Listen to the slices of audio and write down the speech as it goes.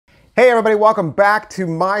Hey everybody, welcome back to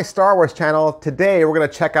my Star Wars channel. Today we're going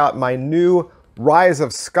to check out my new Rise of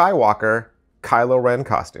Skywalker Kylo Ren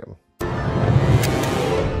costume.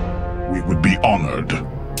 We would be honored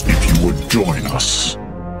if you would join us.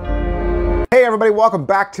 Hey everybody, welcome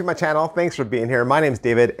back to my channel. Thanks for being here. My name's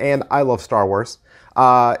David and I love Star Wars.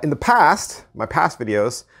 In the past, my past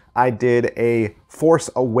videos, I did a Force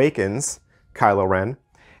Awakens Kylo Ren.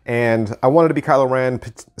 And I wanted to be Kylo Ren,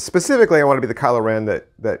 specifically I wanted to be the Kylo Ren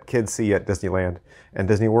that kids see at Disneyland and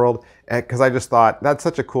Disney World, because I just thought that's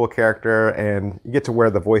such a cool character, and you get to wear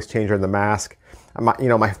the voice changer and the mask.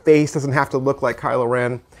 My face doesn't have to look like Kylo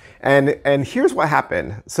Ren. And here's what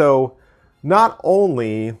happened. So not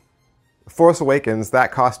only Force Awakens,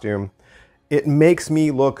 that costume, it makes me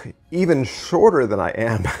look even shorter than I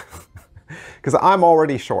am, because I'm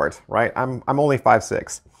already short, right? I'm only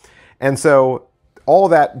 5'6", and so all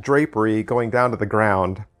that drapery going down to the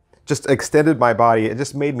ground just extended my body. It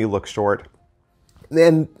just made me look short.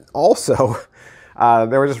 And also,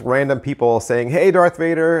 there were just random people saying, "Hey, Darth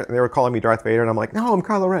Vader." And they were calling me Darth Vader. And I'm like, no, I'm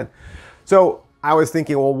Kylo Ren. So I was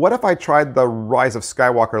thinking, well, what if I tried the Rise of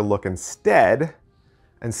Skywalker look instead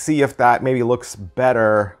and see if that maybe looks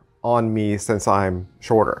better on me since I'm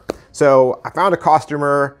shorter. So I found a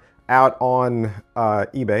costumer out on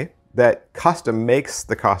eBay that custom makes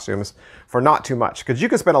the costumes for not too much, because you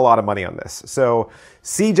can spend a lot of money on this. So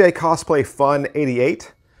CJ Cosplay Fun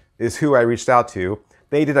 88 is who I reached out to.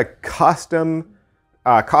 They did a custom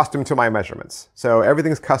costume to my measurements. So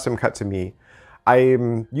everything's custom cut to me.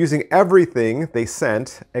 I'm using everything they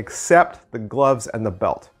sent except the gloves and the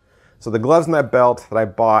belt. So the gloves and that belt that I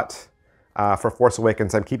bought for Force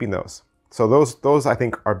Awakens, I'm keeping those. So those I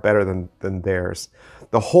think are better than theirs.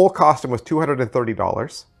 The whole costume was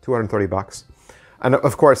 $230, 230 bucks. And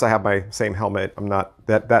of course I have my same helmet.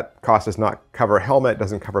 That cost does not cover helmet,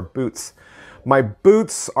 doesn't cover boots. My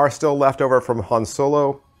boots are still left over from Han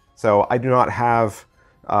Solo, so I do not have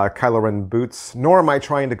Kylo Ren boots, nor am I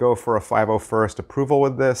trying to go for a 501st approval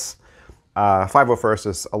with this. 501st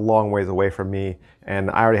is a long ways away from me,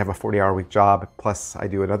 and I already have a 40-hour-week job, plus I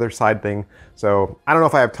do another side thing. So I don't know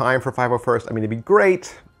if I have time for 501st. I mean, it'd be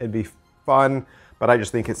great, it'd be fun, but I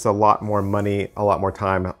just think it's a lot more money, a lot more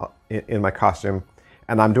time in my costume,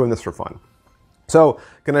 and I'm doing this for fun. So,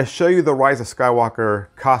 gonna show you the Rise of Skywalker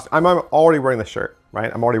costume. I'm already wearing the shirt, right?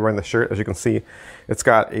 I'm already wearing the shirt, as you can see. It's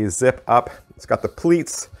got a zip up, it's got the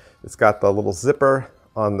pleats, it's got the little zipper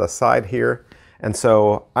on the side here. And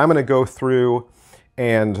so I'm gonna go through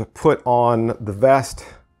and put on the vest,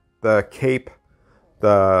 the cape,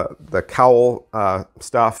 the cowl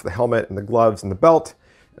stuff, the helmet and the gloves and the belt,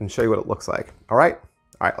 and show you what it looks like. All right,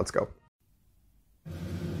 let's go.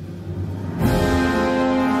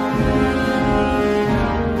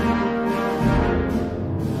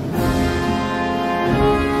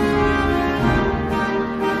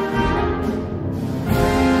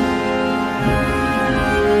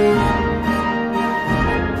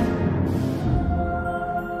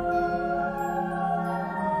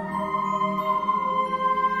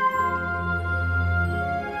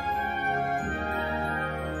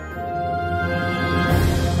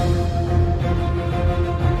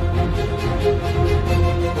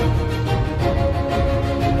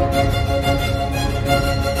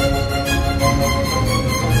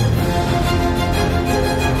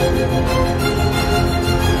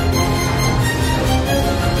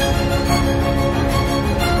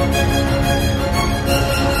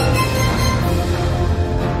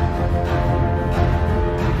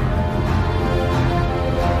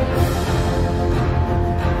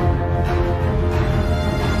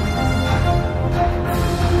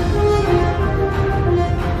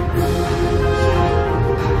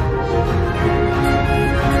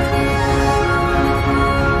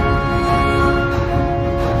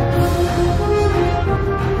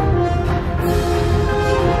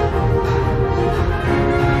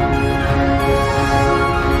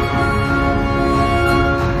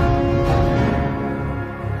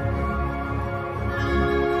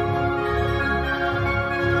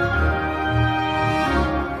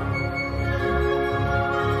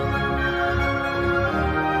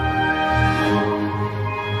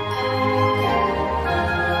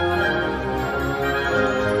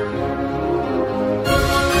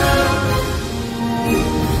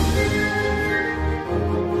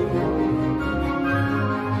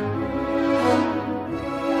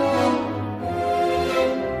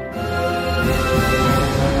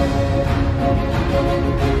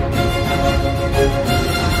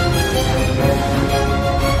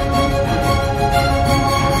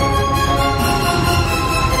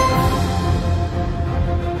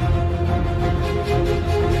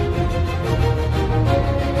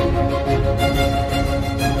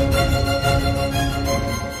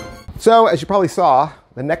 So as you probably saw,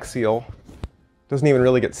 the neck seal doesn't even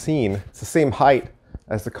really get seen. It's the same height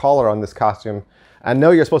as the collar on this costume. I know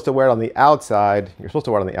you're supposed to wear it on the outside. You're supposed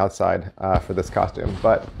to wear it on the outside for this costume,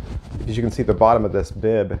 but as you can see the bottom of this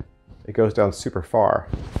bib, it goes down super far.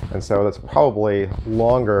 And so that's probably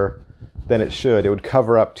longer than it should. It would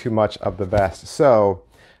cover up too much of the vest. So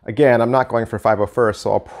again, I'm not going for 501st,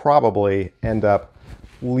 so I'll probably end up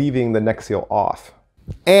leaving the neck seal off.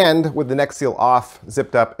 And with the neck seal off,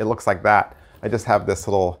 zipped up, it looks like that. I just have this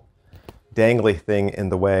little dangly thing in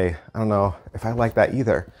the way. I don't know if I like that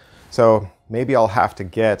either. So maybe I'll have to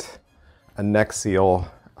get a neck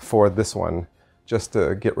seal for this one just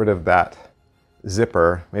to get rid of that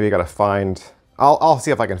zipper. Maybe I gotta find, I'll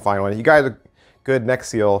see if I can find one. You got a good neck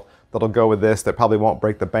seal that'll go with this that probably won't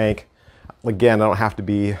break the bank. Again, I don't have to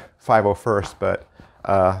be 501st, but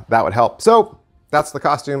that would help. So that's the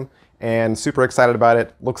costume and super excited about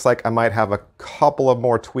it. Looks like I might have a couple of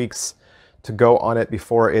more tweaks to go on it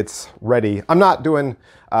before it's ready. I'm not doing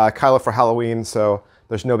Kylo for Halloween, so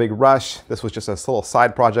there's no big rush. This was just a little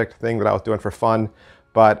side project thing that I was doing for fun.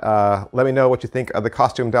 But let me know what you think of the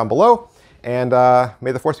costume down below. And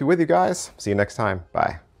may the Force be with you guys. See you next time.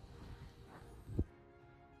 Bye.